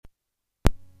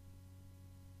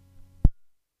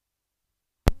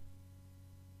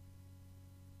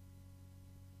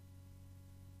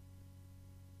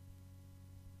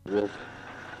Riff,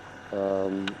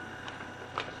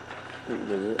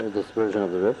 this version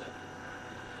of the Riff,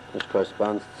 which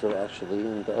corresponds to actually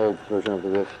in the old version of the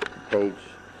Riff, page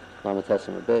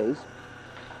Lametesima Bays.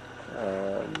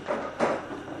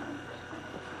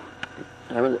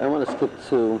 I want to skip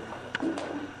to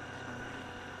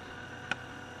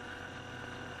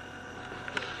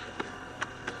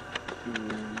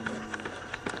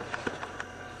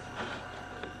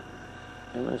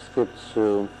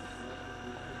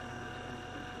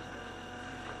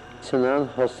Tanan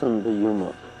Hosan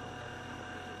B'Yuma.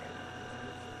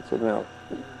 It's now.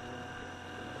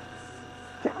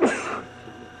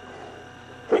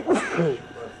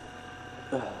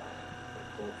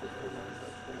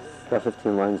 About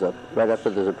 15 lines up. Right after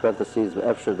there's a parentheses,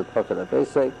 after the pocket of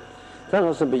basic.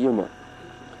 Tanan Hosan B'Yuma.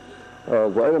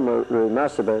 V'ayim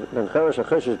Masaber Ben Charash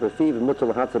HaCheshes B'Fiv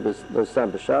Mutal Hata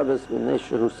B'Sam B'Shabbos V'Nesh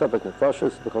Hu Sabak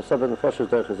Nefashos B'Chol Sabak Nefashos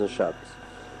Derech is Shabbos.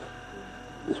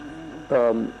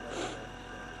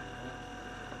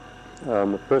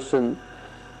 A person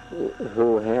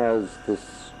who has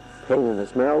this pain in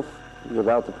his mouth, you're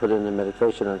allowed to put in a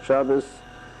medication on Shabbos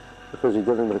because you're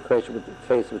dealing with a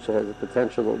case which has a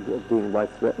potential of being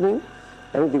life-threatening.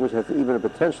 Anything which has even a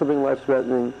potential of being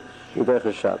life-threatening, you're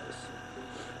Derech Shabbos.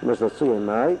 What's the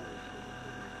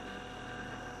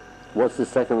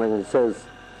second language? It says,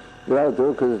 you ought to do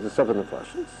it because it's the Sabbath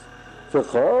Nefashos. For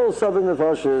Chol Sabbath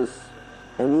Nefashos,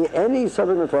 any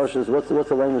Sabbath Nefashos, what's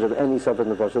the language of any Sabbath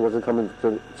Nefashos? What's it coming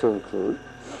to include?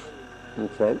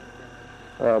 Okay.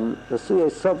 The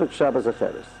Suya Sabbath Shabbos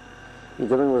Acheres. You're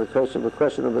dealing with a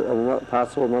question of a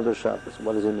possible another Shabbos.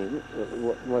 What does it mean?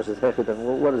 What is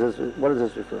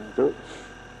this referring to?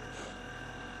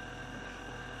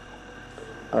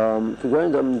 If you're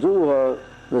going to Amduha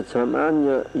the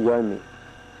Tamanya Yomi,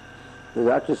 the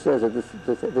doctor says that this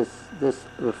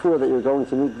refuah that you're going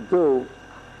to need to do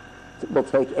will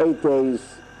take 8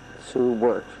 days to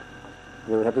work.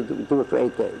 You have to do it for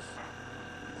 8 days.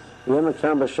 Yom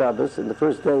HaKam Shabbos, and the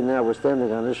first day now we're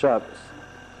standing on the Shabbos.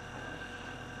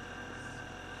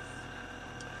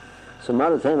 So I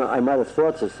might have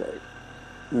thought to say,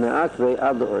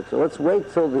 so let's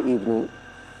wait till the evening.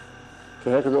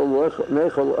 You're going to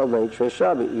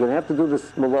have to do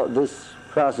this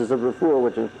process of refuah,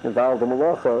 which involves the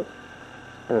malacha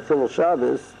and a full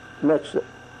Shabbos, next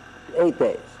 8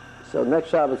 days. So next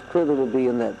Shabbos clearly will be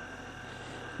in that.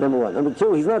 Number one. Number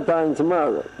two, he's not dying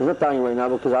tomorrow. He's not dying right now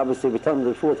because obviously we tell him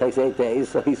the refuah takes 8 days,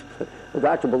 so the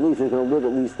doctor believes he's going to live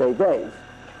at least 8 days.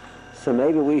 So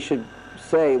maybe we should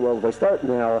say, well, if I start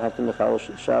now, I'll have to mechal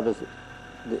Shabbos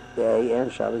A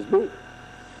and Shabbos B.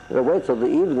 I'll wait till the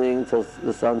evening, till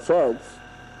the sun sets,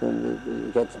 and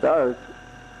it gets dark,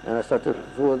 and I start to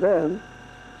refuah then.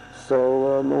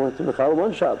 So I went to mechal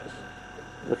one Shabbos,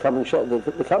 the coming Shabbos.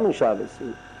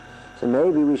 So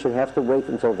maybe we should have to wait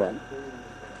until then.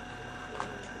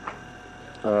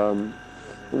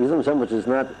 Which is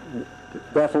not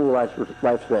definitely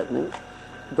life-threatening.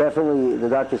 Definitely, the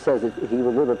doctor says that he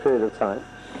will live a period of time.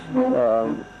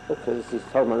 Because he's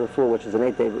talking about refuah, which is an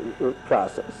 8-day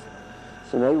process.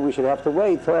 So maybe we should have to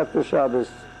wait till after Shabbos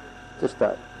to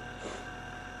start.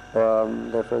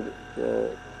 Therefore,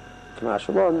 so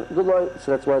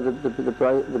that's why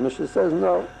the Mishnah says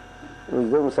no. When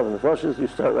you're dealing with something in the Nefashos, you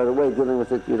start right away dealing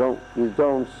with it. You don't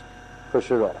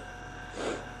push it off.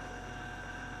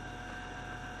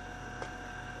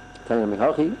 We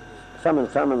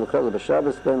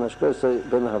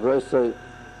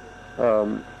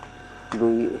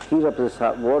heat up this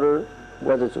hot water,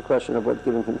 whether it's a question of what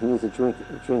given he needs to drink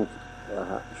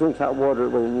hot water,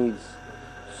 whether he needs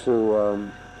to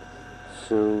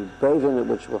bathe in it,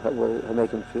 which will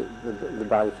make him feel, the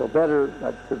body feel better,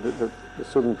 the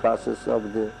soothing process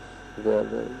of the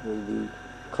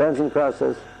cleansing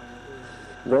process.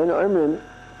 We don't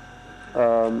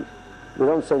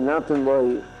say Namtin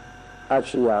Loi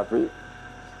Actually,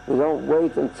 we don't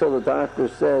wait until the doctor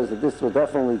says that this will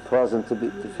definitely cause him to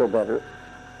feel better.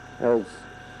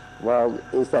 Well,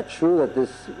 is that true that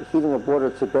this heating of water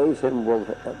to bathe him will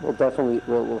definitely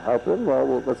help him?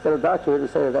 Well, let's get a doctor here to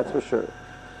say that that's for sure.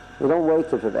 We don't wait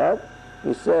for that.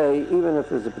 We say, even if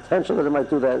there's a potential that it might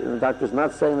do that, and the doctor's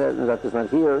not saying that, and the doctor's not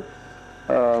here,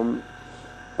 we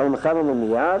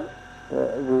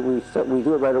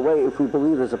do it right away if we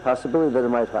believe there's a possibility that it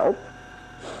might help.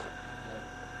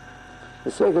 The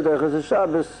Sefer Derech is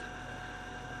Shabbos,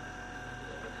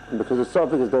 because the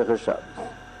Sophic is Derech Shabbos.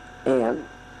 And,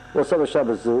 well, Sophic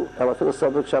Shabbos Zu, Elafil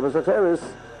Sophic Shabbos Acheres,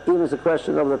 even as a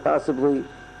question of that possibly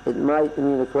it might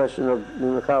mean a question of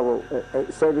Minachal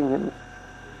saving him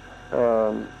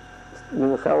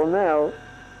Minachal now,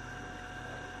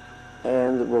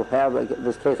 and we'll have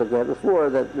this case like we had before,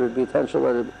 that there would be potential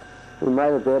that we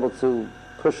might have been able to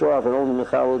push off and only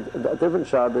Michal a different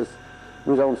Shabbos.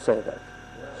 We don't say that.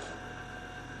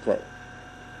 Okay.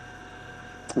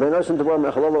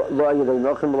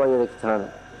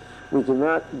 We do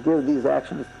not give these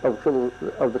actions of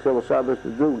the Chilul Shabbos to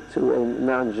do to a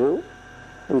non-Jew,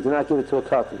 and we do not give it to a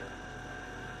Katan.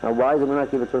 Now, why do we not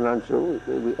give it to a non-Jew?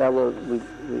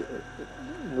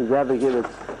 We rather give it.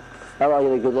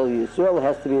 It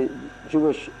has to be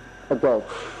Jewish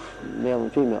adults, male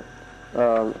and female.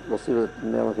 We'll see what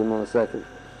male and female in a second.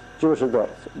 Jewish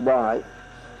adults. Why?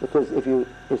 Because if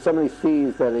somebody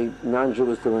sees that a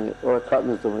non-Jew is doing it or a Katan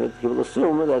is doing it, he will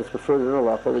assume that it's preferred in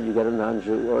halacha that you get a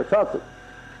non-Jew or a Katan.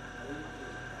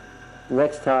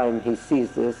 Next time he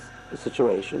sees this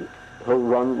situation, he'll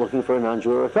run looking for a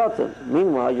non-Jew or a Katan.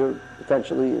 Meanwhile, you're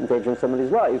potentially endangering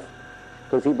somebody's life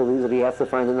because he believes that he has to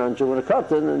find a non-Jew and a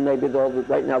Katan, and maybe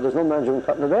right now there's no non-Jew and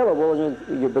Katan available, and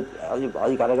you got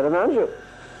to get a non-Jew.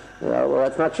 Well,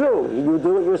 that's not true. You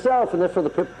do it yourself, and therefore the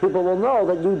people will know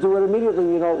that you do it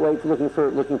immediately. You don't wait looking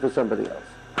for somebody else.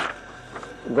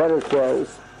 Then it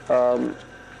says,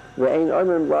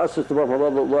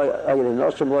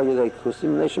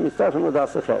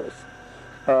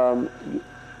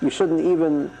 you shouldn't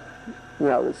even.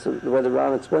 It's the way the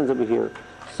Ran explains over here.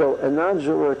 So a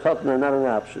non-Jew or a Katan are not an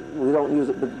option. We don't use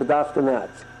it, but after that.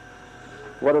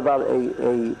 What about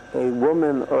a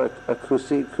woman or a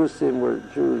Kusi? Kusim were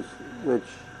Jews which,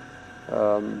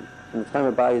 in the time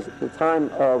of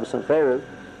Sancheriv,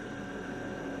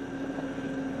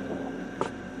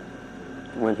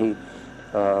 when he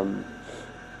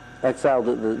exiled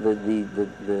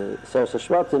the Seres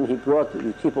HaShvatim, he brought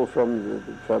the people from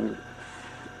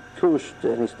Kush,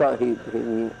 and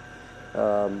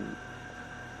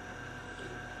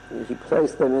he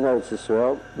placed them in Eretz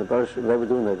Yisrael. They were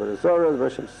doing Avodah Zarah. The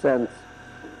Bereshim sent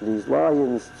these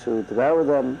lions to devour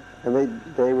them, and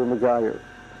they were Megayer.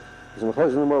 So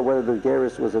the more whether the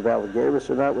Geras was a valid Geras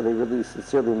or not, whether they really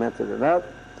sincerely meant it or not.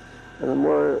 And the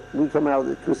more we come out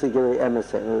with Kusageri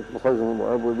Emesin,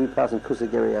 or we pass in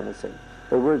Kusageri Emesin.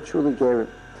 They were truly Gerim.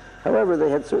 However, they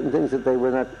had certain things that they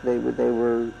were not. They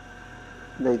were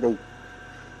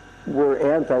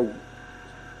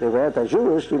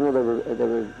anti-Jewish, even though they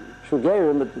were true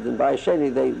Gerim, but in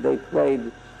Bayesheni they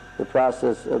played the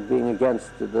process of being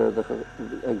against the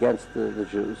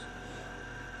Jews.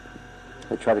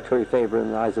 They tried to curry favor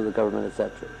in the eyes of the government,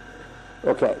 etc.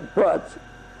 Okay, but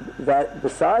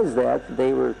besides that,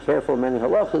 they were careful in many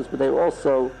halachas, but they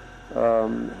also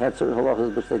had certain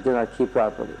halachas which they did not keep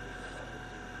properly.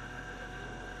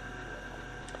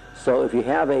 So if you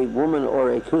have a woman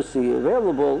or a kusi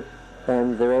available,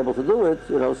 and they're able to do it,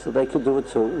 so they could do it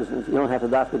too. You don't have to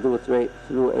do it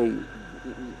through a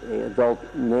adult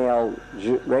male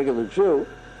regular Jew,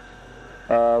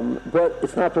 but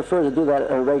it's not preferred to do that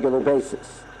on a regular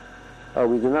basis.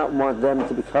 We do not want them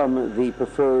to become the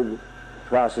preferred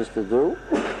process to do,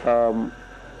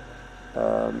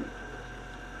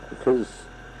 because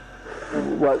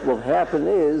what will happen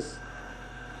is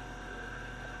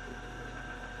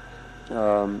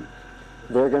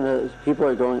they're going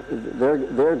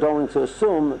to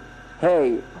assume,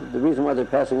 hey, the reason why they're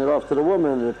passing it off to the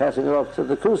woman, they're passing it off to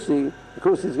the kusi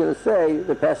is going to say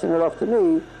they're passing it off to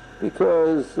me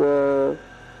because they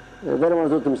don't want to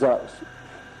do it themselves.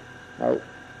 Right?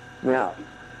 Now,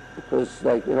 because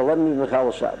let me be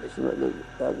Michal Shabbos.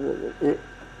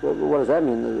 What does that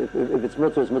mean? If it's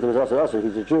mutter, it's also.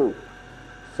 He's a Jew,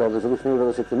 so there's at least an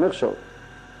evil to Michshol.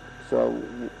 So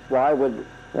why would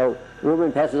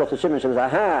Reuben passes off to Shimon? Shimon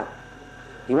says, aha,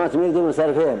 he wants me to do it instead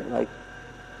of him.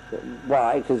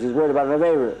 Why? Because he's worried about an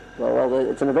Aveira. Well,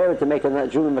 it's an Aveira to make a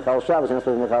Jew in Michal Shabbos, and that's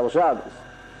what Michal Shabbos.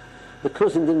 The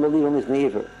Kusim didn't believe in Lisnei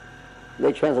Iver.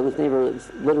 They translate Lisnei Iver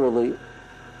literally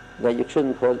that you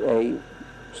shouldn't put a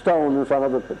stone in front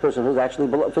of a person who's actually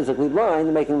physically blind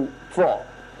and make him fall.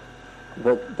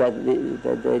 But the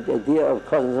idea of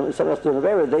causing someone else to do an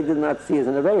Aveira, they did not see as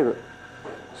an Aveira.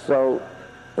 So,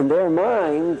 in their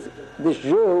minds, this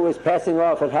Jew is passing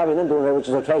off of having them do it, which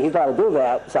is okay, he's got to do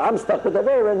that, so I'm stuck with the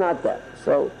Aveira, not that.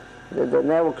 So,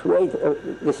 that will create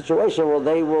the situation where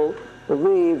they will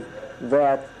believe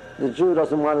that the Jew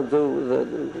doesn't want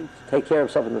to take care of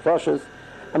himself in the flushes.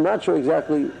 I'm not sure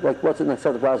exactly what's in the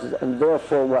set of process, and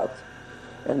therefore what?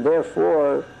 And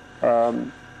therefore,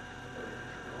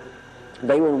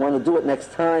 they wouldn't want to do it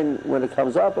next time when it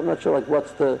comes up. I'm not sure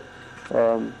what's the...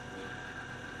 or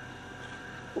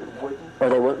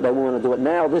they won't want to do it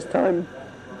now, this time.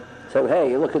 So,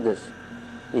 hey, look at this.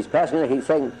 He's passing it, he's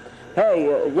saying,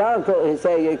 hey, Yanko, he's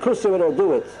saying, Kusu will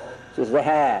do it. He says,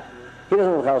 ha. He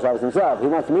doesn't want to Chal Shabbos himself. He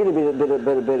wants me to be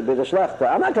the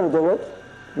shlechter. I'm not going to do it.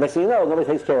 Next thing you know, nobody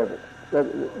takes care of it.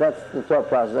 That's the thought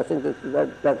process. I think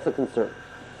that's the concern.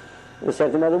 The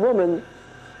same thing about the woman.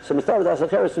 So Mistara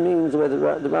Dasacheres means, where the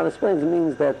Ran explains, it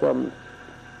means that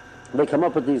they come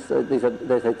up with these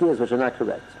ideas which are not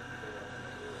correct.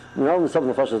 We know in the Sefer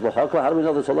Nefashos L'Chakla. How do we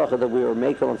know this halacha that we are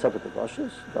makel on Sefer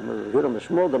Nefashos? Damar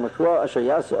Mishmul, Damar Kra, Asher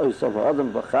Yasu Oisam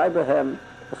Ha'adam V'chai Behem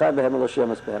Elo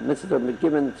Shemas Behem. Mitzvahs are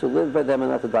given to live by them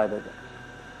and not to die by them.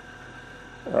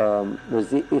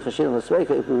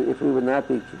 If we would not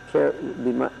be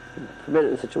permitted in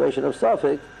a situation of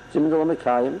suffix, we're not going to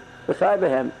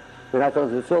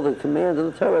fulfill the command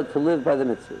of the Torah to live by the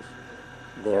mitzvahs.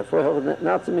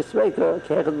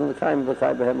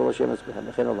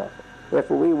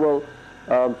 Therefore, we will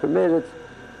permit it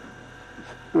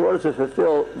in order to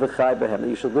fulfill the chai behem, that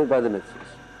you should live by the mitzvahs.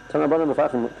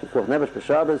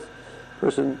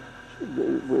 Person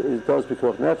does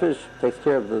pikuach nefesh, takes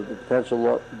care of the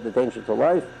potential, the danger to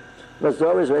life. But it's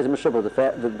always raising meshubah. The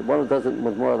fact that the one who does it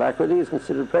with more alacrity is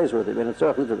considered praiseworthy. You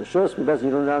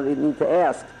don't need to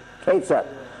ask. Ketzat.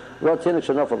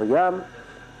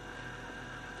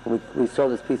 We saw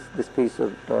this piece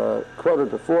of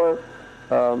quoted before.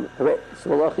 So the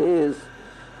halacha is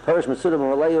Parish Matsuda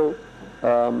Moraleyu.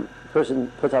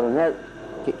 Person puts out a net,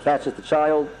 catches the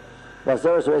child. He's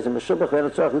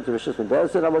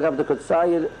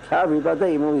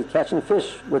catching fish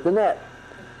with the net.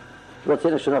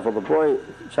 The boy,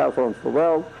 child fell into the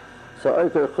well. So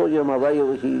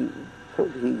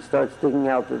he starts digging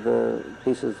out the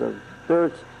pieces of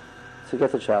dirt to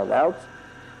get the child out.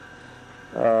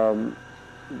 Then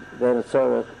it's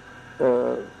the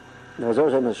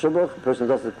person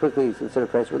does it quickly, he's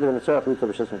considered praiseworthy. Then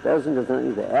doesn't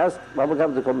need to ask.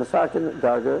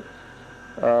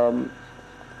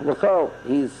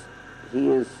 He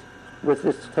is with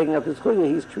this taking out this kuya,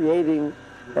 he's creating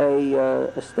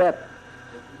a step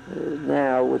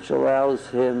now which allows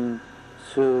him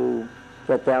to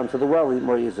get down to the well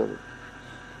more easily.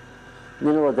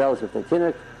 The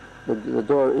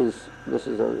door is, this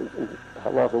is a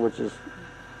halacha which is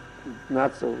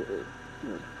not so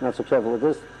careful with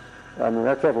this.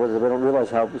 Not careful with it, we don't realize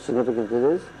how significant it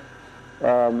is.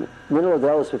 If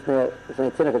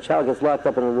a child gets locked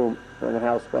up in a room or in a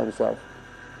house by himself.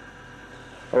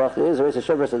 If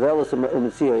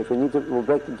we need to, we'll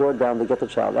break the door down to get the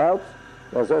child out.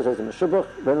 It's considered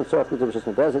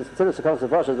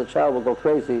the child will go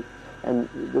crazy and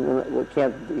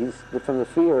he's from the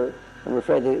fear and we're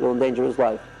afraid that it will endanger his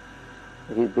life.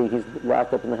 He's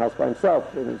locked up in the house by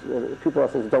himself. People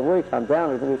say, don't worry, calm down,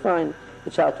 everything will be fine.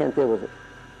 The child can't deal with it.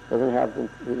 Doesn't have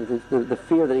the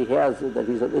fear that he has, that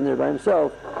he's in there by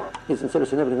himself, is considered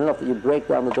significant enough that you break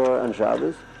down the door on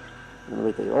Shabbos, and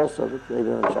we also break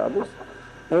it on Shabbos,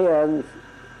 and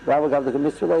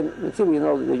you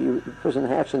know the person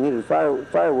actually needed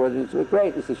firewood, and it's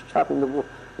great, he's chopping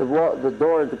the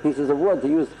door into pieces of wood to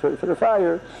use for the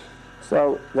fire,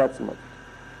 so that's much.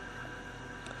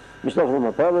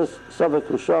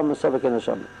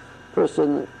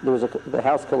 Person, the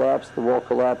house collapsed, the wall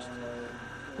collapsed,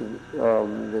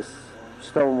 this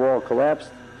stone wall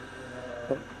collapsed.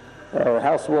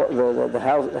 House wall, the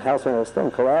house on the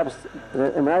stone collapsed.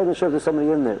 And we're not even sure if there's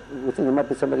somebody in there. We think there might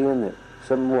be somebody in there.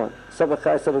 Someone.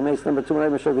 Sabachai, Sabach Mace. Number 2, we're not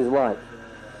even sure if he's alive.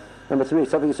 Number 3,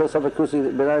 Sabach Yisrael, Sabach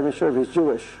Kusi, we're not even sure if he's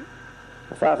Jewish.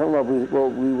 We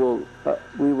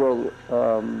will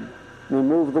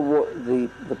remove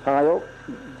the pile,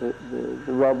 the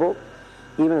rubble,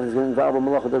 even if it's going to involve a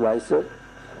malacha deraisa.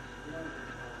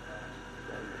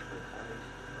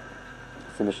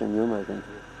 It's a Mishnah Yuma, I think.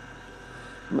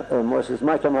 More says,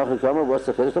 "My kamach kamar, what's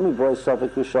the chiddush? Let me boy safek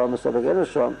kusham, safek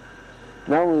eresham."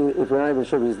 Not only if we're not even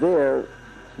sure he's there,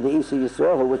 the Isa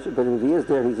Yisrael, but if he is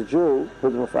there, he's a Jew.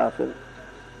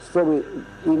 Still,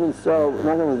 even so,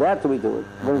 not only that do we do it.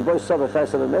 When we boy safek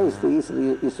chaysav ameis, the Isa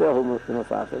Yisrael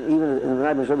even if we're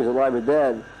not even sure he's alive or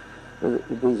dead,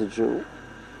 if he's a Jew.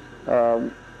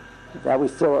 That we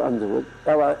still undo it.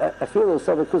 I feel those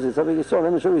safek kusi, safek Yisrael.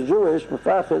 I'm not sure he's Jewish.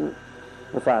 Mefachin.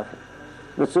 If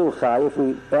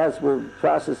we, as we're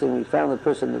processing, we found that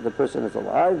the person is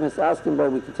alive, Miss asking,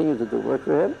 but we continue to do work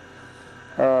for him.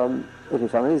 If we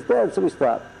found that he's dead, so we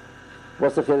stop.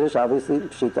 What's the chiddush? Obviously,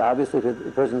 obviously, if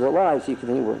the person's alive, so you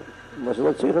continue working.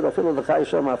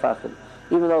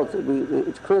 Even though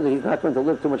it's clear that he's not going to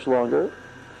live too much longer,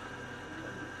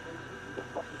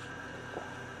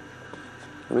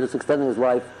 we're just extending his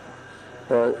life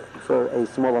for a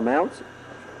small amount.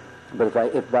 But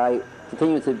if by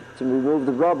continue to remove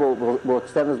the rubble will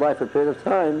extend his life for a period of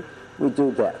time, we do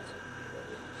that.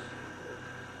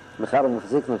 Again,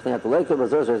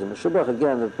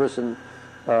 the person,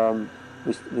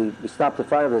 we stop the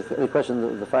fire. If any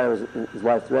question the fire is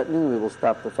life-threatening, we will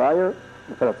stop the fire,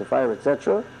 and put out the fire,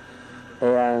 etc.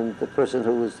 And the person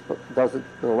who does it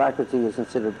with alacrity is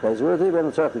considered praiseworthy.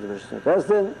 Even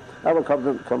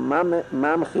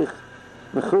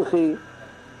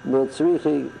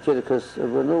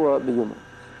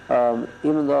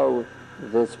though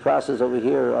this process over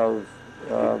here of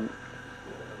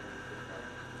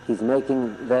he's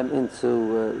making them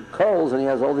into coals, and he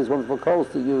has all these wonderful coals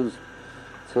to use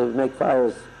to make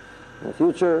fires in the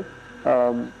future.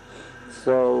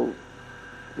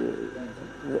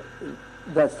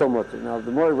 That's still mutter. Now,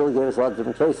 the Mori really gave us a lot of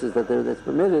different cases that's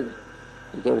permitted.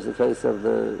 He gave us the case of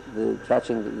the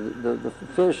catching the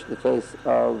fish, the case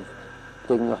of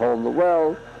digging a hole in the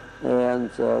well,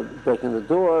 and breaking the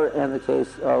door, and the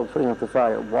case of putting out the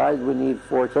fire. Why do we need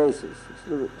 4 cases?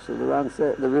 So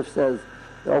the Rif says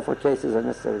that all 4 cases are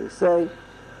necessary to say,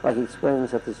 like he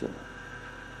explains at this unit.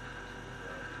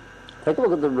 Take a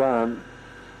look at the Ran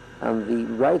on the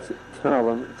right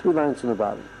column, 3 lines from the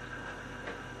bottom.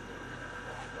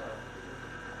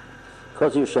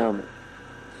 Koz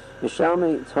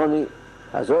Yishalmi, Tony,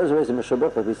 Hazor is raising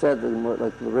Meshabuk, like we said,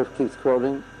 like the Rif keeps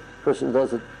quoting. Person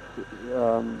does it,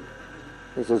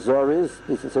 he says Zoriz,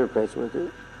 he's considered praiseworthy.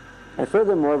 And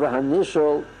furthermore,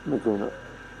 V'hanishol Meguna,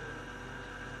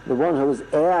 the one who is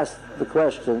asked the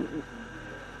question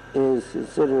is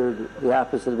considered the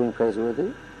opposite of being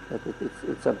praiseworthy.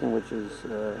 It's something which is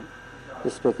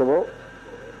despicable.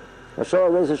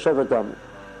 Ashol raises Shavadam.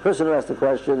 The person who asked the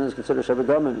question is considered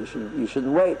Shavadam. You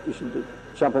shouldn't wait. You should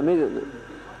jump immediately.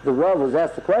 The Rav who's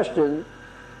asked the question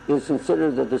is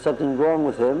considered that there's something wrong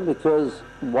with him, because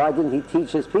why didn't he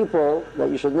teach his people that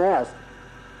you shouldn't ask?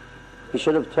 He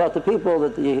should have taught the people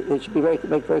that it should be make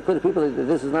very clear to people that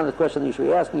this is not a question that you should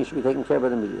be asking, you should be taking care of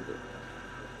it immediately.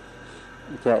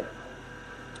 Okay.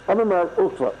 Amar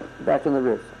Ukva, back in the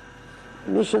Rif.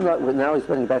 Now he's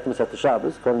getting back to Masechet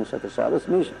Shabbos, quoting Masechet Shabbos.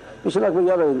 Mishalak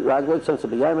v'yara ragloid sense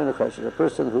of a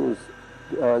person who's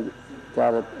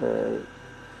got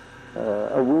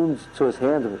a wound to his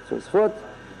hand or to his foot,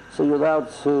 so you're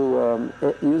allowed to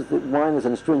use the wine as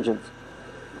an astringent,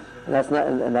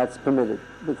 and that's permitted,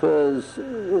 because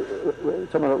we're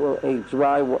talking about a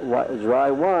dry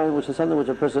wine, which is something which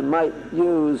a person might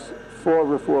use for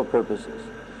refuah purposes.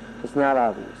 It's not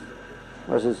obvious.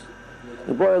 Versus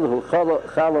what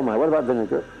about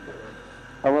vinegar?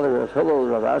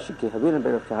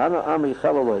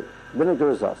 Vinegar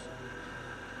is us.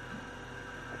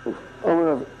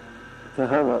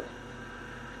 Kahana,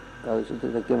 I should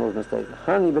think the mistake.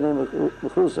 Hani b'nei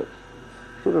mechusar.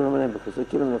 People who are b'nei mechusar,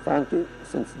 keep them fancy,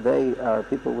 since they are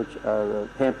people which are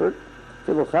pampered.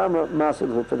 Filuchama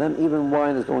masil, for them even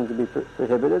wine is going to be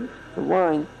prohibited. For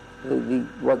wine,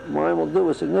 what wine will do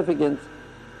is significant,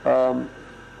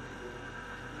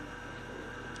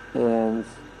 and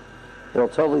it'll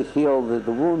totally heal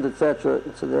the wound, etc.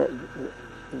 So that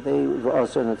they are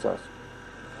certain it's us.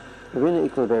 A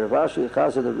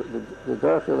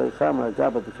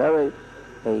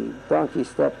donkey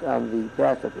stepped on the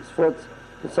back of his foot,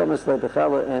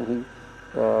 and he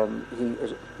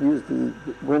used the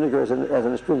vinegar as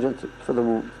an astringent for the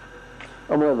wound.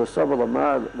 Hillel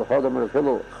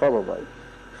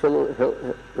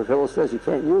says you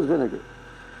can't use vinegar.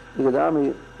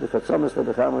 Some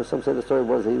say the story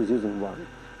was that he was using wine.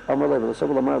 Rabbi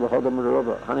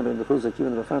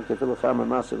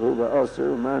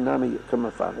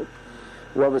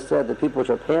said that people which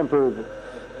are pampered,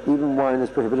 even wine is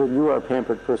prohibited. You are a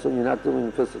pampered person, you're not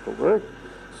doing physical work,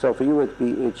 so for you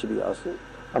it should be usher.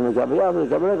 Shining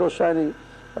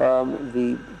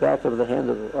the back of the hand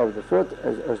of the foot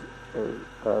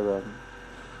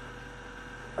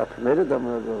are permitted.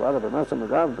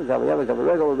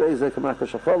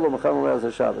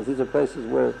 These are places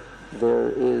where there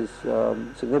is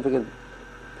significant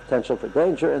potential for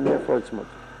danger, and therefore it's mutter.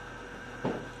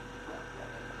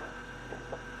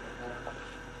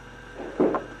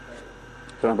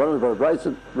 So,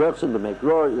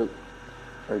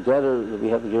 or getter, we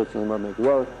have the Yerushalayim make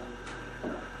roar.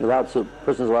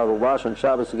 Person's allowed to wash on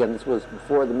Shabbos. Again, this was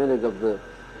before the minhag of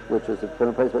which was put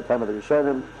in place by the time of the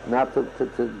Rishonim, not to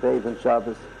bathe on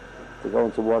Shabbos, to go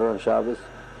into water on Shabbos,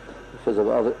 because of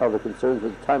other concerns.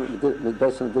 But the time,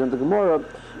 based on the din of the Gemara, a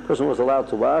person was allowed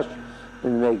to wash.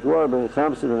 And we make roar, we make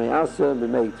chamsa, we make asa, we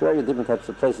make tverya, different types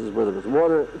of places where there was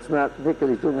water. It's not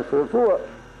particularly doing it for a poor.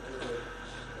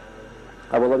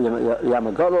 I will love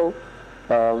Yamagadol,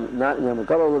 not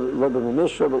Yamagadol, love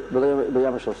Mishra, but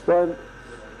Yamashal Stem.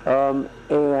 And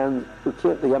the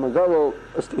Yamagolo,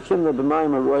 a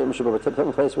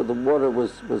place where the water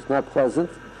was not pleasant,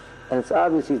 and it's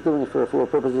obvious he's doing it for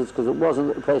purposes because it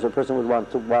wasn't a place where a person would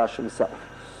want to wash himself.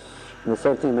 And the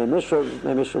same thing May Mishra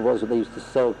was where they used to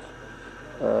soak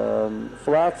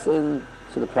flax in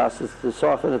to the process to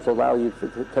soften it, to allow you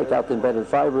to take out the embedded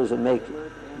fibers and make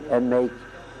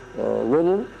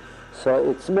linen. So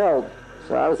it smelled.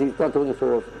 So obviously he's not doing it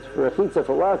for a chitza,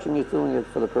 for washing, he's doing it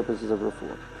for the purposes of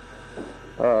refuah.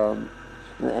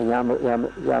 And Yam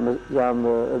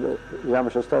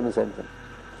Shostam, the same thing.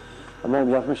 And Mayim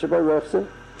Yavim Shabbat Rechsen,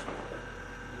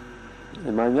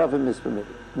 and Mayim Yavim is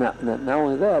permitted. Now, not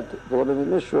only that, the Rabbi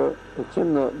Mishra,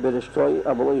 Kimna B'Rishtoi,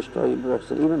 Abolo Yishtoi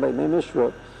Rechsen, even by May Mishra,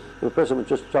 if a person would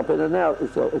just jump in and out,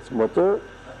 it's mutter.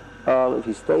 If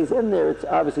he stays in there, it's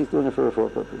obviously he's doing it for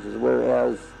refuah purposes,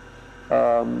 whereas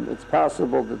it's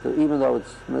possible that even though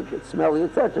it's smelly,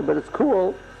 etc., but it's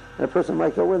cool, and a person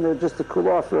might go in there just to cool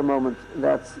off for a moment,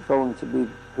 that's going to be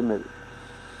permitted.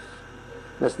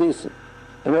 That's decent.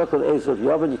 In Miracle the Ace of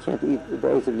Yavin, you can't eat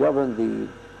the Ace of Yavin, the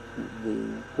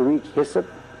Greek hyssop.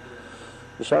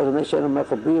 It's not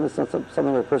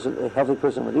something a healthy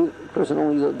person would eat. A person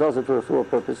only does it for refuah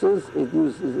purposes.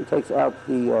 It takes out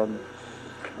the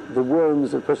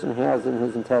worms that a person has in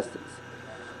his intestines.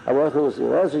 People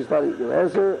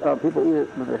eat it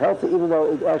when they're healthy, even though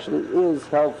it actually is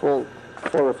helpful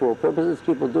for refuah purposes.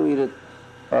 People do eat it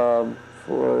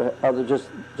for other just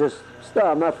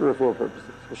stuff, not for refuah purposes.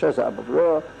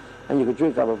 And you could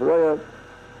drink abavaroya.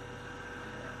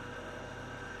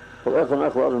 A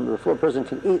refuah person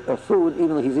can eat a food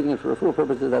even though he's eating it for refuah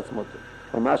purposes. That's mutter.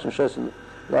 Allowed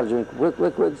to drink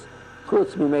liquids.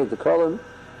 Chutz we made the kolim.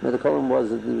 The kolim was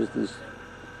that there was these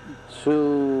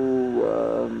two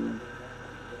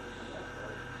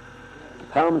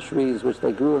palm trees which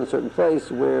they grew in a certain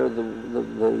place where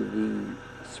the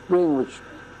spring which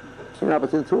came out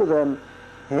between the two of them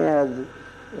had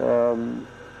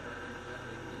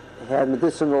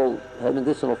medicinal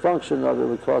function of it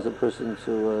would cause a person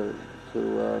to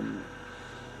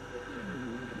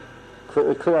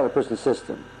clear out a person's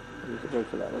system. What's the word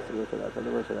for that? The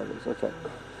word for that is okay.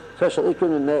 Special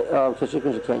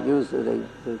ikrin you can't use. They're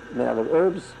made out of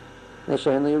herbs. They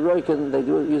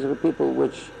do use it for people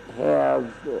which have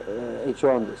a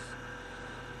jaundice,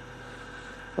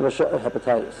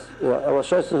 hepatitis.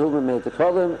 Made to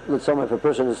call them. If a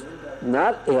person is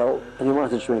not ill and he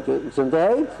wants to drink it, it's in the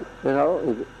hate. A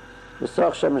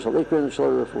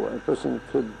person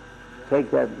could take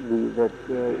that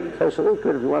special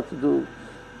ikrin if he wants to do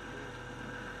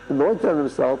anoint on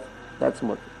himself. That's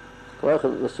much. What's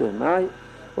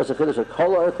the chiddush of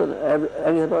kol oichel?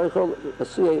 Any of oichel,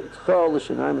 asiyei tchol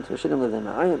l'shinayim and t'vashinim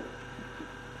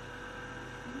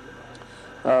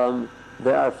l'demayim.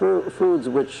 There are foods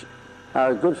which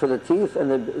are good for the teeth, and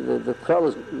the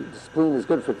tchol the spleen is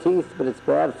good for teeth, but it's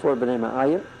bad for bnei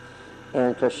ma'ayim.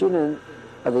 And kashinin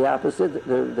are the opposite.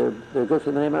 They're good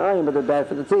for bnei ma'ayim, but they're bad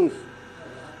for the teeth.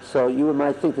 So you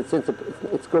might think that since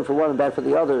it's good for one and bad for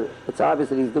the other, it's obvious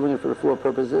that he's doing it for refuah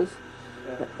purposes.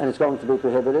 And it's going to be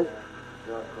prohibited.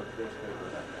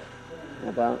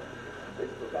 About?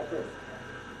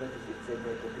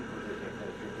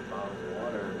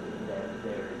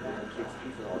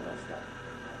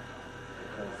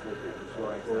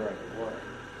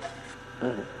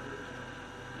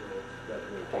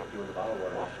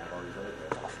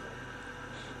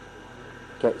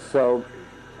 Okay, so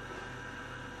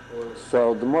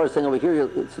the more thing over here,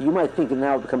 you might think it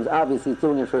now becomes obvious he's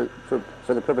doing it for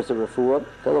the purpose of refuah.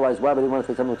 Otherwise, why would he want to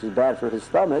take something which is bad for his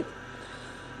stomach?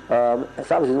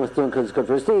 It's obviously he's doing it because it's good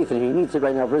for his teeth, and he needs it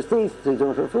right now for his teeth, so he's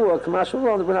doing it for refuah. Kamash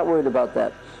Malon, we're not worried about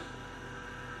that.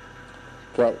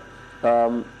 Okay,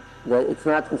 it's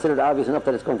not considered obvious enough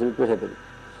that it's going to be prohibited.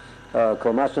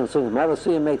 Kamash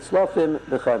Malon, made slofim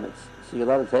b'chametz. So you're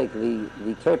allowed to take the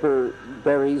caper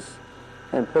berries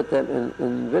and put them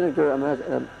in vinegar. I'm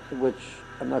not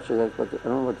sure I don't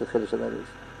know what the chiddush of that is.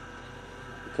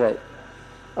 Okay.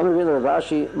 I'm going to read the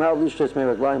Ravashi. Mal lishtos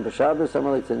meiraglayim b'Shabbos. I'm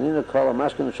like Tanina call a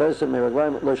mashkin shosem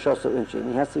meiraglayim lo shoso inchi.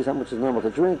 And he has to be something which is normal to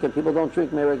drink, and people don't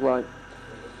drink meiraglayim.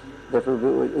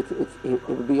 Therefore, it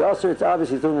would be also. It's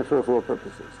obvious he's doing it for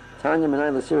purposes. Tanya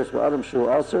menayin l'siris ba'adam shu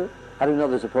also. How do you know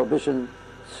there's a prohibition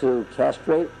to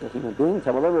castrate a human being?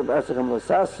 Tamalav b'arsacham lo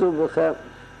sasu b'chem.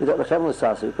 A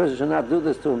person should not do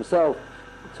this to himself,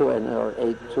 to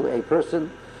a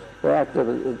person. The act of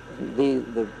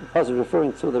the pasuk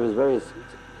referring to there was various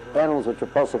animals which are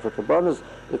possible for kabbanas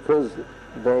because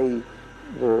their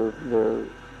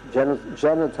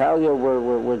genitalia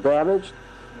were damaged,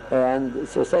 and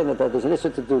so saying that there's an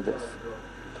issue to do this.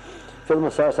 for the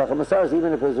Masar Sachar Masars,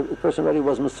 even if a person already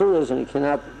was Masuras and he's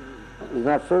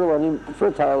not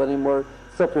fertile anymore,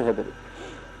 still prohibited.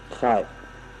 Chai.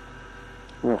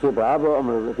 There's a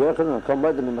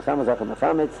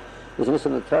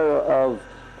missing the Torah of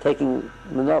taking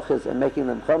menachas and making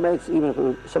them chametz. Even if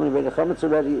somebody made a chametz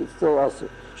already, it's still also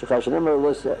shechai shenemar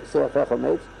lo se'afeh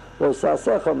chametz, lo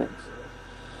sa'aseh chametz.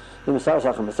 The Masar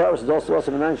Sachar Masars is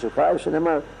also menayin shechai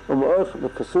shenemar u'ma'och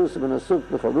v'kasus v'nasuk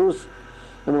v'charus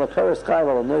v'm'lakeres chai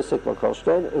v'al noisik v'kol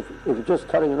shtein. If you're just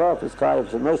cutting it off, it's chai. If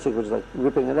it's a noisik, which is like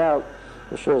ripping it out,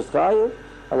 for sure it's chai.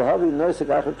 Alahavi noisik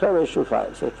achar kares shu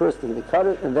chai. So first they cut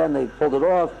it and then they pulled it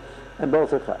off, and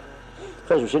both are chai.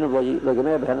 A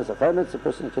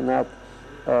person cannot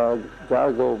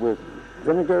gargle with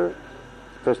vinegar.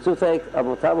 First toothache, a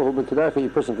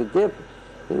person could dip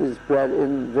his bread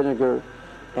in vinegar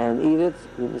and eat it.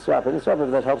 If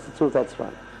that helps the tooth, that's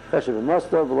fine. Person who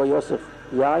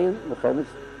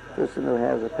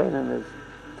has a pain in his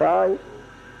thigh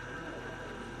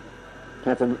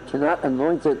cannot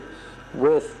anoint it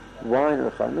with wine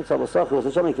or chametz.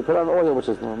 Somebody can put on oil, which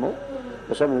is normal.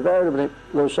 But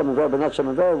not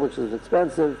shaman ver, which is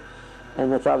expensive,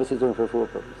 and that's obviously doing for food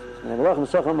purposes.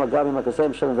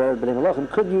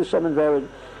 Could use shaman ver.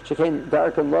 She came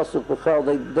dark and lusuk b'chol.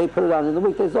 They put it on in the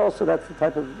weekdays also. That's the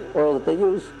type of oil that they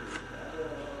use.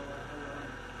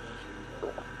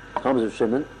 Comes of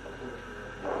shaman.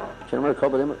 All of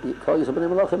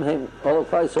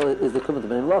Klaisol is the kumut of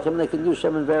Bnei Malachim, and they can use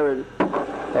shaman ver.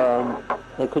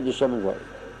 They could use shaman ver.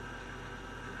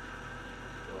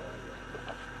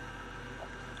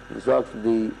 Sagt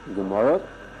the Gemara.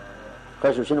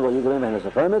 Question of what you can as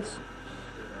a chametz.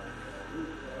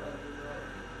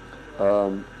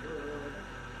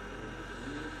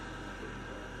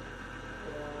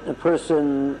 A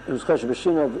person who's chashav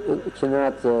b'shina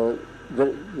cannot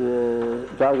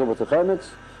gargle with the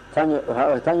chametz. Tanya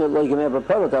lo yigmei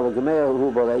b'pelot. That will gemei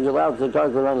hu b'olei. You're allowed to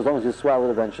gargle around as long as you swallow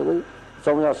it eventually. It's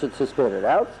only also to spit it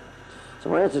out. So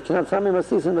my answer is, cannot tell me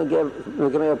mastisim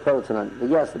v'gemei pelotanan.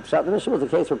 Yes, the pshat the Mishnah was the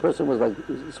case where a person was like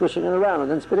swishing it around and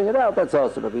then spitting it out. That's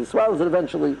awesome. If he swallows it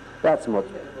eventually, that's mutter.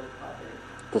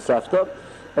 Tosefta.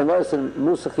 And listen,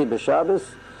 musachi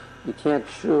b'Shabbos, you can't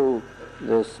chew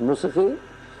this musachi.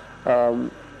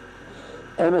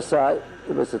 MSI,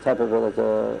 it was a type of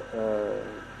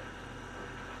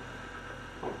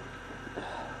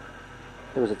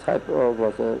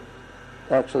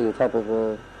actually a type of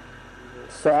a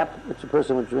sap, which a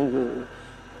person would drink.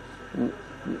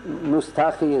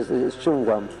 Mustachi is chewing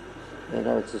gum. You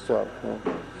know, it's a salt.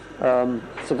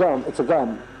 It's a gum. It's a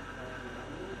gum.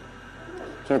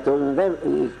 Can't do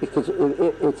it because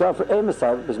it's all for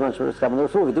emisai. As much as it's coming to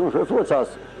food. We're doing it for food. It's us.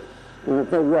 If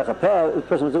the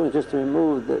person was doing it just to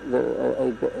remove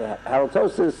the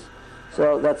halitosis,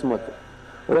 so that's mutter.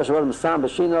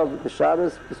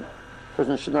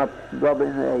 Person should not rub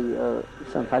in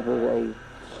some type of a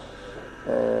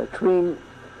cream,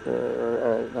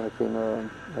 not a cream,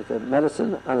 like a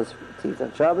medicine on his teeth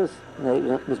on Shabbos.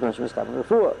 Again, he's doing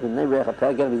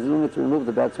it to remove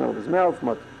the bad smell of his mouth.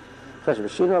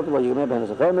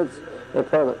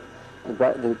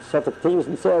 The Sefer continues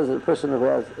and says that a person who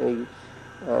has a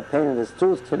pain in his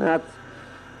tooth cannot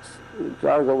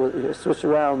switch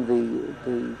around the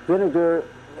vinegar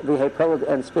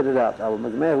and spit it out.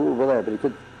 But he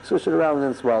could switch it around and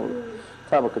then swallow it.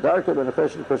 But a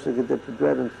person could dip the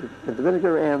bread into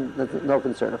vinegar and no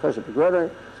concern. A person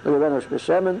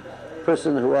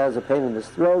who has a pain in his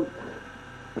throat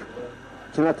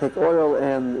cannot take oil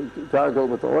and gargle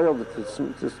with the oil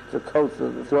to coat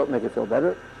the throat, make it feel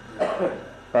better.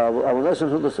 What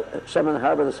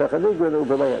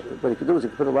he could do is he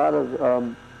could put a lot of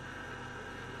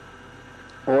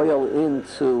oil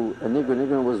into a nigra.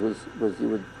 Nigra was you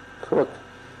would cook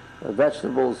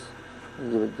vegetables.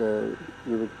 You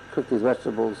would cook these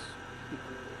vegetables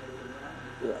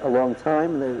a long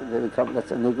time. They become,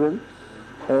 that's a nigrin.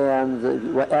 And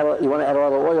you want to add a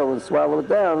lot of oil and swallow it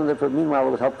down, and therefore, meanwhile,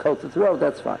 it would help coat the throat.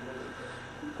 That's fine.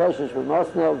 So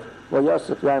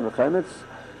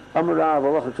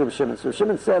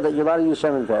Shimon said that you're allowed to use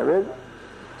Shem and Vered.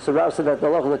 So Rav said that the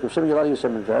halacha like Rav Shimon, you're allowed to use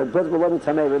Shem and Vered, but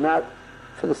not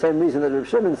for the same reason that Rav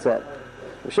Shimon said.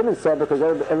 Rav Shimon said because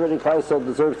everybody in Klaisel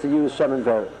deserves to use Shem and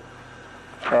Vered.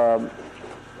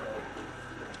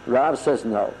 Rav says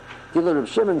no. Rav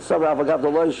Shimon said Rav agav the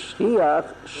loy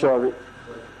shchiach shori.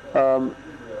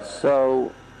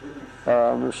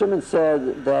 Rav Shimon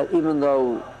said that even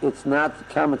though it's not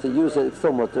common to use it, it's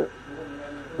still mutter.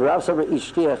 Rav said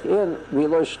ishkiach in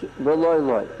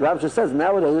v'loy. Rav just says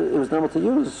nowadays it was normal to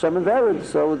use Shem and Vered,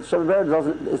 so Shem and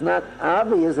Vered is not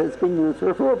obvious that it's being used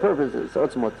for food purposes, so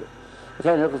it's mutter.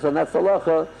 And that's the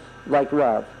halacha like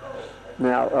Rav.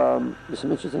 Now, there's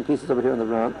some interesting pieces over here in the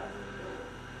Ran.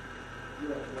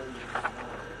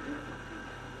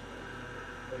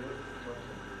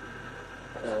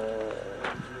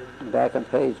 Back on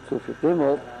page Kufir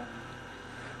Gimel.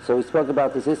 So we spoke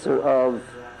about this issue of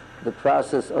the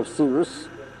process of sirus.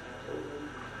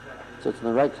 So it's in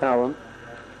the right column.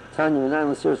 Tanya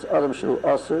Menayin L'Sirus Adam Shu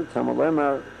Aser Tamal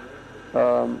Lemar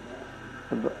Tamal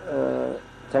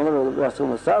Lemar Rasul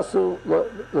L'Sasu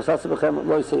L'Sasu B'Chem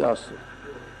Lo Yisei Asu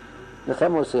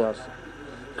L'Chem Lo Yisei Asu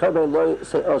Karbe Lo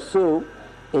Yisei Asu,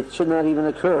 it should not even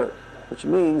occur, which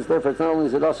means therefore it's not only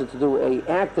is it also to do a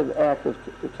active act of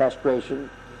castration,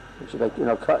 which is like, you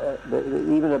know,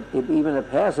 even a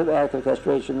passive act of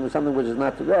castration with something which is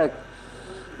not direct,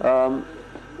 that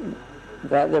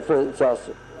therefore it's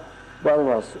also bottom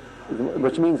also,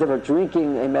 which means that we're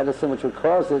drinking a medicine which would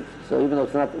cause it, so even though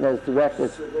it's not as direct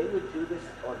as... So they would do this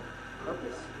on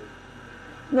purpose?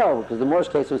 No, because the Morse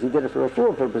case was he did it for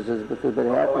refuah purposes, because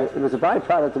it was a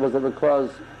byproduct that would cause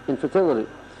infertility.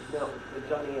 No, the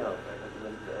Johnny L,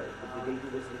 did they do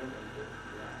this to him?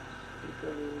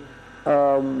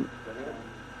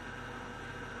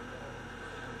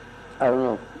 I don't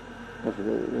know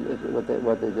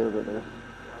what they do over there.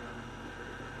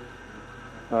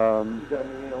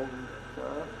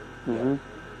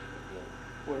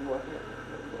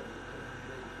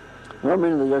 No,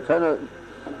 meaning you're kind of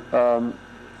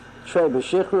trey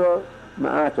b'shichra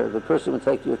ma'aker. The person would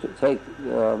take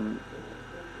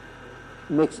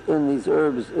mix in these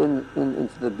herbs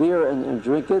into the beer and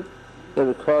drink it. It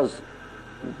would cause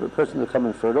the person to become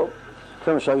infertile.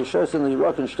 You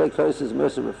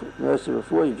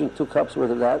drink 2 cups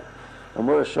worth of that. The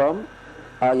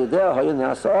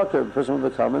person will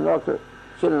become an ocker.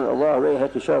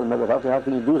 How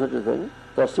can you do such a thing?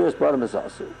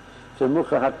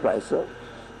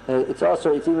 It's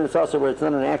also where it's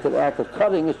not an active act of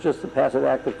cutting, it's just a passive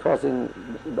act of causing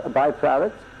a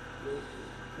byproduct.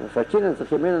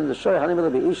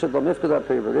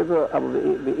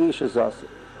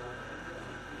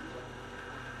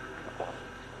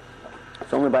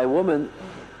 It's only by a woman,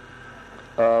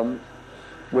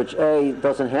 which A,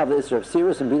 doesn't have the issue of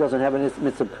sirus, and B, doesn't have an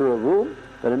mitzvah pura rule,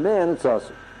 but a man, it's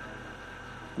also.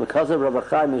 Because of Rabbi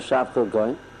Chaim Mishavcha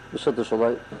Goin,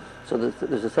 so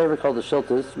there's a sefer called the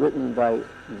Shiltas, written by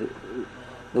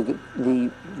the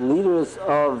leaders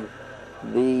of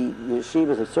the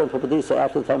yeshivas of certain Papadisa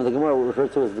after the time of the Gemara were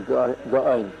referred to as the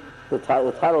Ga'ain. The title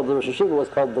of the Rosh Yeshiva was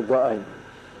called the Ga'ain.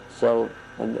 So,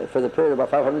 and for the period of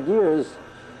about 500 years,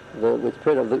 what's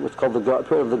called the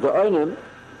period of the Ga'ainim,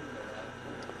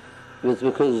 was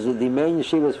because the main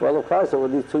yeshivas for all of Klaus were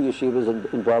these two yeshivas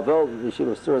in Bavel, the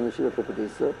yeshiva of Sur and the yeshiva of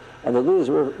Papadisa, and the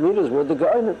leaders were the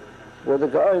Ga'ainim.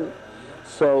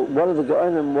 So one of the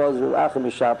Ga'ainim was Rav Achim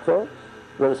Mishabcha,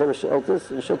 wrote a sefer Shiltas,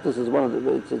 and Shiltas is one of the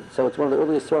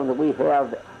earliest Surim that we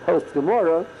have post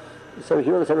Gemara. So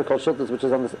he wrote a sefer called Shiltas, which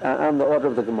is on the order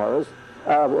of the Gemaras,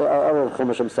 order of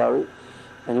Chumash, I'm sorry,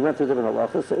 and he went through different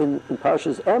halachas. So in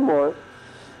Parshas Emor,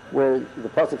 where the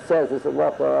pasuk says this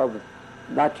halacha of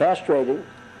not castrating,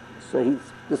 so he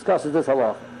discusses this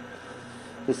halacha.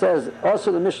 He says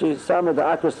also the Mishnah Samar the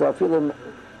Akras Afilim.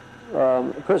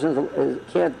 A person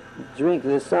can't drink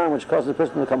this song, which causes the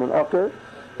person to become an ocker,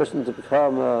 person to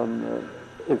become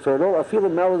infertile. I feel the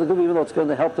mellow the good, even though it's going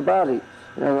to help the body.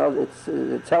 You know,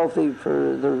 it's healthy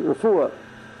for the refuah.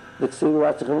 And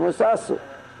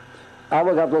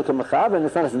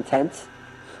it's not as intense.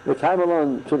 We came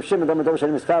along to Shimon, and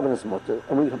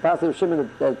we can pass to Shimon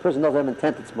that the person doesn't have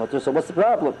intent, it's mutter. So what's the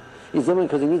problem? He's doing it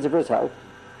because he needs it for his health,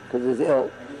 because he's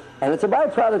ill. And it's a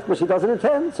byproduct which he doesn't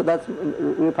intend, so that's,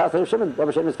 we pass to Shimon,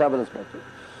 Hashem is Kabbalah mutter.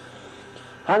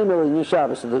 Hanimel in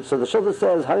Shabbos. So the Shulchan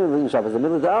says Hanimel in Shabbos. The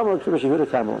middle of the Amor Krivish Yehuda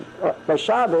Kamelon. By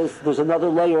Shabbos, there's another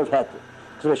layer of heter.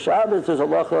 So by Shabbos, there's a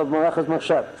lacha of Malachas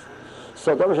Machshavos.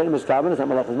 So Davar Shenim is Kabbalah, it's not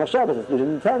Malachas Machshavos. It's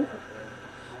didn't intend.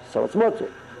 So it's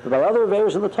mutter. But by other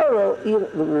various in the Torah,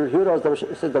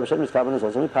 Yehuda says Davar Shenim is Kabbalah is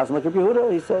also passing like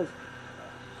Yehuda. He says.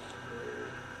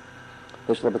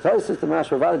 The Shlabatai says the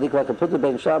Mashra Vadik like a put the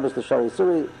bein Shabbos to Shari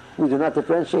Suri. We do not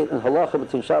differentiate in halacha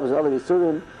between Shabbos and other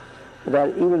Yisurim. That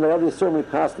even the other Yisurim we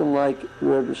pass them like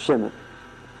Reb Shimon.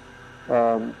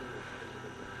 And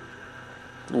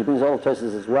he brings all the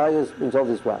Tosas as rayas, brings all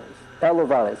these rayas.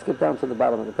 Elovare, skip down to the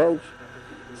bottom of the page,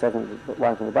 second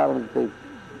line from the bottom of the page.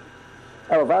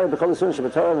 Elovare, b'chol Yisurim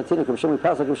Shabbatorah, and Tinik Reb Shimon, we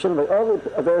pass like Reb Shimon by all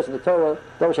the various in the Torah,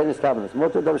 Davar Shenim is Kabbalah,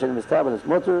 Mutter, Davar Shenim is Kabbalah,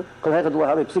 Mutter, Kol Hechad Lo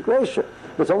Havi Psik Reisha.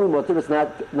 It's only Mutter, it's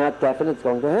not definite, it's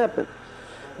going to happen.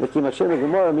 Over here it's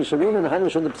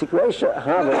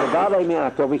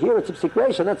a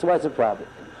psikration, that's why it's a problem.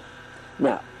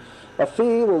 Now,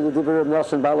 Afilu l'divrei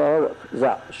Nasan Bala Orach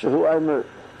Zah Shehu Aimer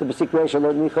the B'sikreisha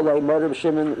Lo Nicholei Murder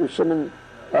B'Shimon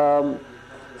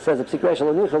says the B'sikreisha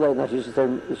Lo Nicholei. Not you should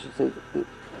say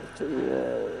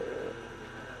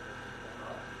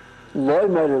Loi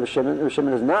Murder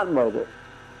B'Shimon is not murder.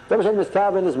 B'Shimon is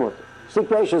Kavin is mutter.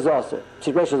 B'sikreisha is also.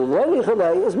 B'sikreisha Lo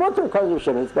Nicholei is mutter according to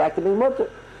B'Shimon. It's back to being mutter.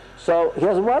 So he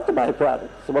doesn't want to buy a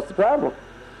product. So what's the problem?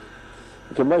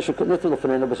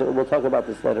 We'll talk about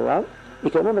this later on. You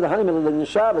can remember the honeymoon in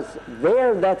Shabbos.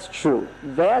 There, that's true.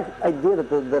 That idea that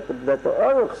the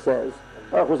Aruch says,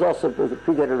 Aruch was also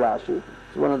predated Rashi.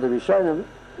 It's one of the Rishonim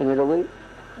in Italy.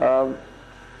 And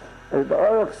the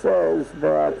Aruch says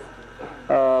that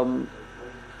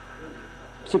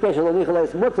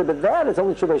but that is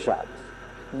only true by Shabbos.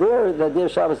 There, the idea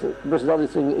of Shabbos versus other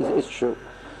things is true.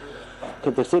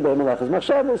 Can they say by Melachas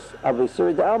Machshavos?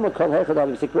 Avisuri the Alma called Hechad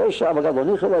Avi Sikreisha. Avagad Lo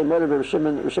Nicholei murder by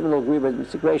Rishimon will agree by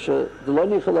Sikreisha. The Lo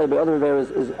Nicholei by other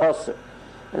Riveras is Aser,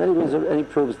 and then he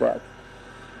proves that.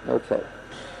 Okay.